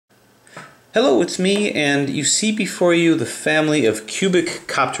Hello, it's me, and you see before you the family of cubic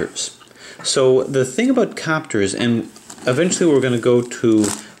copters. So the thing about copters, and eventually we're going to go to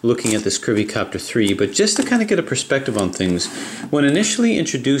looking at this Curvy Copter 3, but just to kind of get a perspective on things, when initially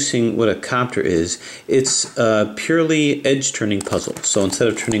introducing what a copter is, it's a purely edge-turning puzzle. So instead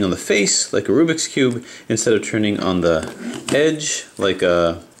of turning on the face like a Rubik's Cube, instead of turning on the edge like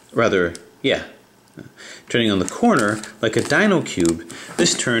a, turning on the corner like a Dino Cube,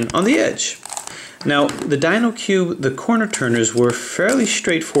 this turned on the edge. Now, the Dino Cube, the corner turners were fairly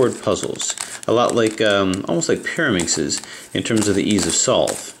straightforward puzzles, a lot like, almost like Pyraminx's in terms of the ease of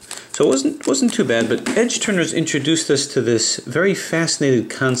solve. So it wasn't too bad, but edge turners introduced us to this very fascinating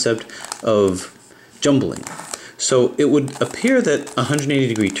concept of jumbling. So it would appear that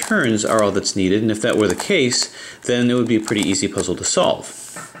 180-degree turns are all that's needed, and if that were the case, then it would be a pretty easy puzzle to solve.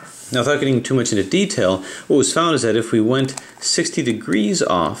 Now, without getting too much into detail, what was found is that if we went 60 degrees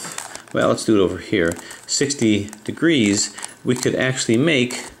off, well, let's do it over here, 60 degrees, we could actually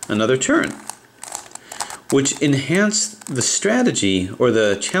make another turn, which enhanced the strategy or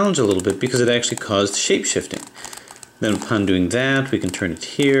the challenge a little bit because it actually caused shape shifting. Then upon doing that, we can turn it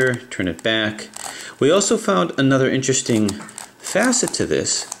here, turn it back. We also found another interesting facet to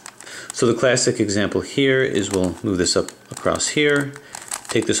this. So the classic example here is we'll move this up across here,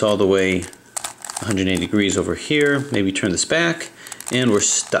 take this all the way 180 degrees over here, maybe turn this back, and we're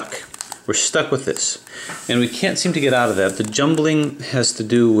stuck. We're stuck with this. And we can't seem to get out of that. The jumbling has to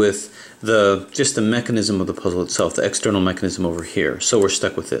do with just the mechanism of the puzzle itself, the external mechanism over here. So we're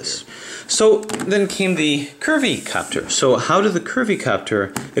stuck with this. So then came the Curvy Copter. So how did the Curvy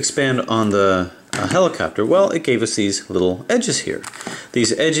Copter expand on the helicopter? Well, it gave us these little edges here.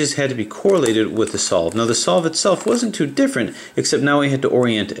 These edges had to be correlated with the solve. Now the solve itself wasn't too different, except now we had to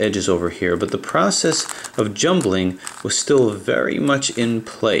orient edges over here, but the process of jumbling was still very much in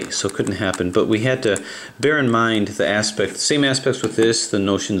play, so it couldn't happen. But we had to bear in mind the same aspects with this, the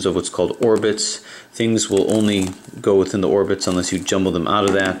notions of what's called orbits. Things will only go within the orbits unless you jumble them out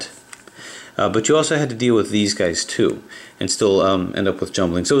of that. But you also had to deal with these guys too, and still end up with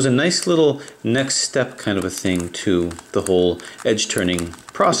jumbling. So it was a nice little next step kind of a thing to the whole edge turning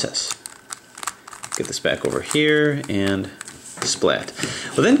process. Get this back over here and splat.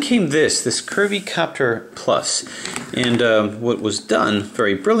 Well, then came this Curvy Copter Plus, and what was done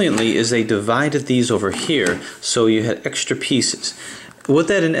very brilliantly is they divided these over here so you had extra pieces. What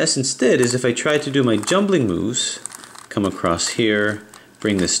that in essence did is if I tried to do my jumbling moves, come across here,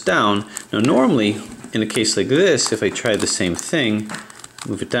 bring this down. Now normally, in a case like this, if I tried the same thing,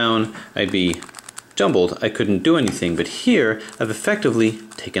 move it down, I'd be jumbled. I couldn't do anything, but here I've effectively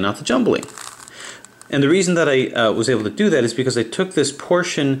taken out the jumbling. And the reason that I was able to do that is because I took this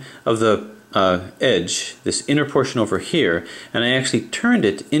portion of the edge, this inner portion over here, and I actually turned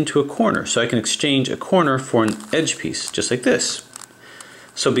it into a corner. So I can exchange a corner for an edge piece, just like this.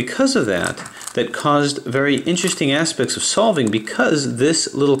 So because of that, that caused very interesting aspects of solving because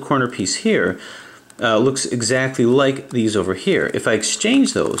this little corner piece here looks exactly like these over here. If I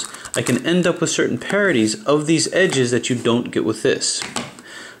exchange those, I can end up with certain parities of these edges that you don't get with this.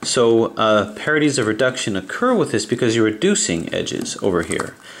 So parities of reduction occur with this because you're reducing edges over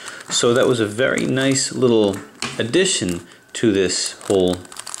here. So that was a very nice little addition to this whole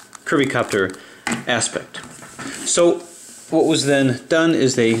Curvy Copter aspect. So what was then done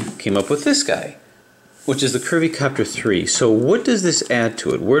is they came up with this guy, which is the Curvy Copter 3. So what does this add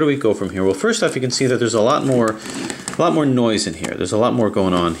to it? Where do we go from here? Well, first off, you can see that there's a lot more noise in here. There's a lot more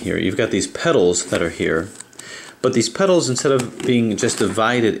going on here. You've got these pedals that are here, but these pedals, instead of being just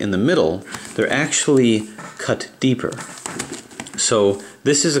divided in the middle, they're actually cut deeper. So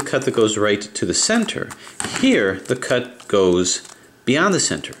this is a cut that goes right to the center. Here, the cut goes beyond the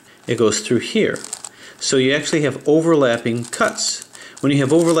center. It goes through here. So you actually have overlapping cuts. When you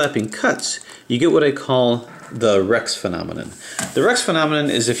have overlapping cuts, you get what I call the Rex phenomenon. The Rex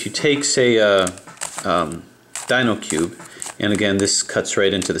phenomenon is if you take, say, a Dino Cube, and again, this cuts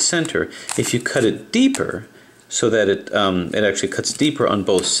right into the center. If you cut it deeper, so that it actually cuts deeper on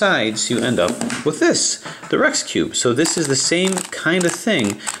both sides, you end up with this, the Rex Cube. So this is the same kind of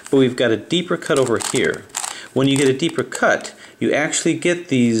thing, but we've got a deeper cut over here. When you get a deeper cut, you actually get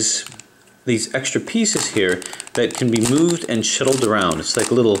these extra pieces here that can be moved and shuttled around. It's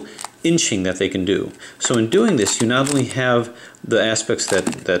like a little inching that they can do. So in doing this, you not only have the aspects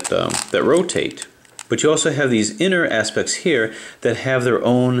that rotate, but you also have these inner aspects here that have their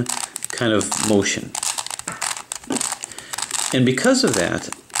own kind of motion. And because of that,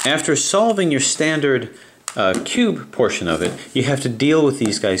 after solving your standard cube portion of it, you have to deal with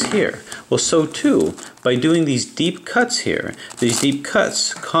these guys here. Well, so too, by doing these deep cuts here, these deep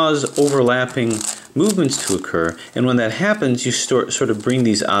cuts cause overlapping movements to occur, and when that happens, you sort of bring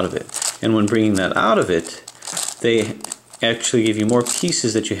these out of it. And when bringing that out of it, they actually give you more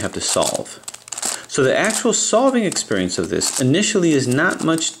pieces that you have to solve. So the actual solving experience of this initially is not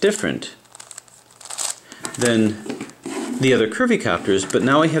much different than the other Curvy Copters, but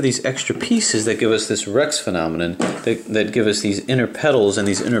now we have these extra pieces that give us this Rex phenomenon, that give us these inner petals, and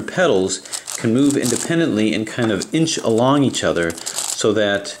these inner petals can move independently and kind of inch along each other so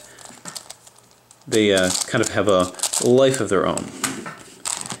that they kind of have a life of their own.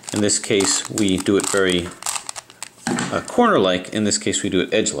 In this case, we do it very corner-like. In this case, we do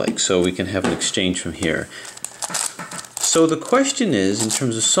it edge-like, so we can have an exchange from here. So the question is, in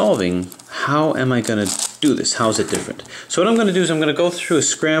terms of solving, how am I going to do this? How is it different? So what I'm going to do is I'm going to go through a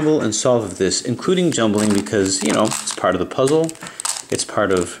scramble and solve of this, including jumbling, because, you know, it's part of the puzzle, it's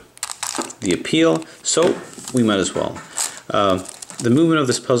part of the appeal, so we might as well. The movement of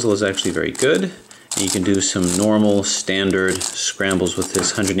this puzzle is actually very good. You can do some normal, standard scrambles with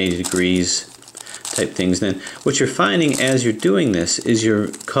this, 180 degrees type things. Then what you're finding as you're doing this is you're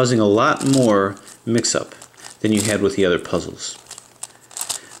causing a lot more mix-up than you had with the other puzzles.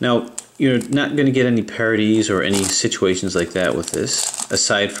 Now, you're not going to get any parodies or any situations like that with this,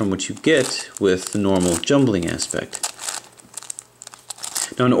 aside from what you get with the normal jumbling aspect.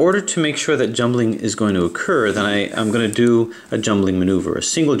 Now, in order to make sure that jumbling is going to occur, then I'm going to do a jumbling maneuver, a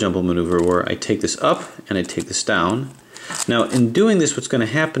single jumble maneuver, where I take this up and I take this down. Now, in doing this, what's going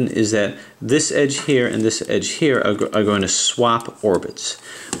to happen is that this edge here and this edge here are going to swap orbits.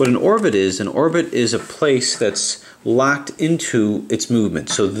 What an orbit is a place that's locked into its movement.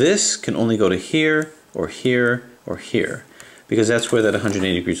 So this can only go to here, or here, or here, because that's where that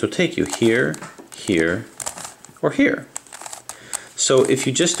 180 degrees will take you, here, here, or here. So if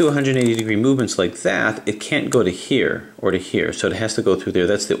you just do 180 degree movements like that, it can't go to here or to here, so it has to go through there.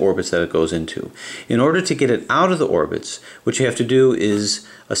 That's the orbits that it goes into. In order to get it out of the orbits, what you have to do is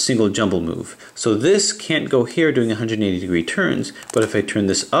a single jumble move. So this can't go here doing 180 degree turns, but if I turn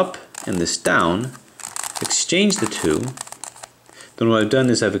this up and this down, exchange the two, then what I've done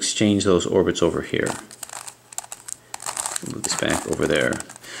is I've exchanged those orbits over here. Move this back over there.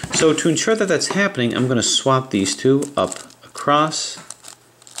 So to ensure that that's happening, I'm going to swap these two up, across,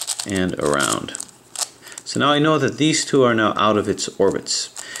 and around. So now I know that these two are now out of its orbits.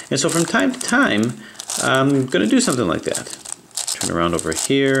 And so from time to time, I'm going to do something like that. Turn around over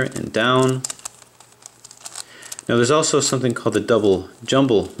here and down. Now there's also something called the double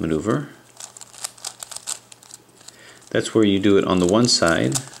jumble maneuver. That's where you do it on the one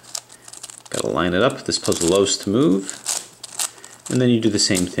side. Got to line it up. This puzzle loves to move. And then you do the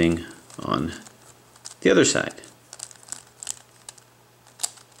same thing on the other side.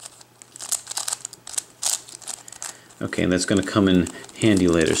 Okay, and that's going to come in handy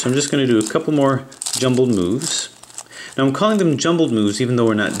later. So I'm just going to do a couple more jumbled moves. Now I'm calling them jumbled moves even though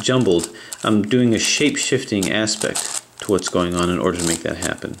we're not jumbled. I'm doing a shape-shifting aspect to what's going on in order to make that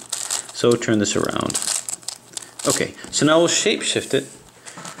happen. So turn this around. Okay, so now we'll shape-shift it.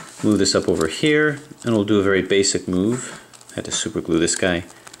 Move this up over here, and we'll do a very basic move. I had to super glue this guy.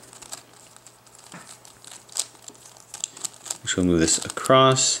 So we'll move this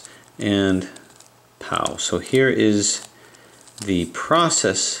across and pow. So here is the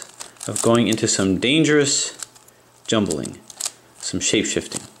process of going into some dangerous jumbling, some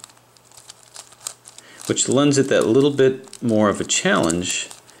shape-shifting, which lends it that little bit more of a challenge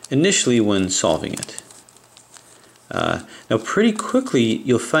initially when solving it. Now pretty quickly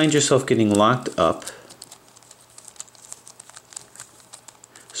you'll find yourself getting locked up.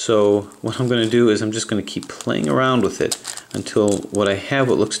 So what I'm going to do is I'm just going to keep playing around with it until what I have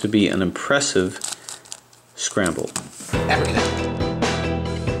what looks to be an impressive scramble. African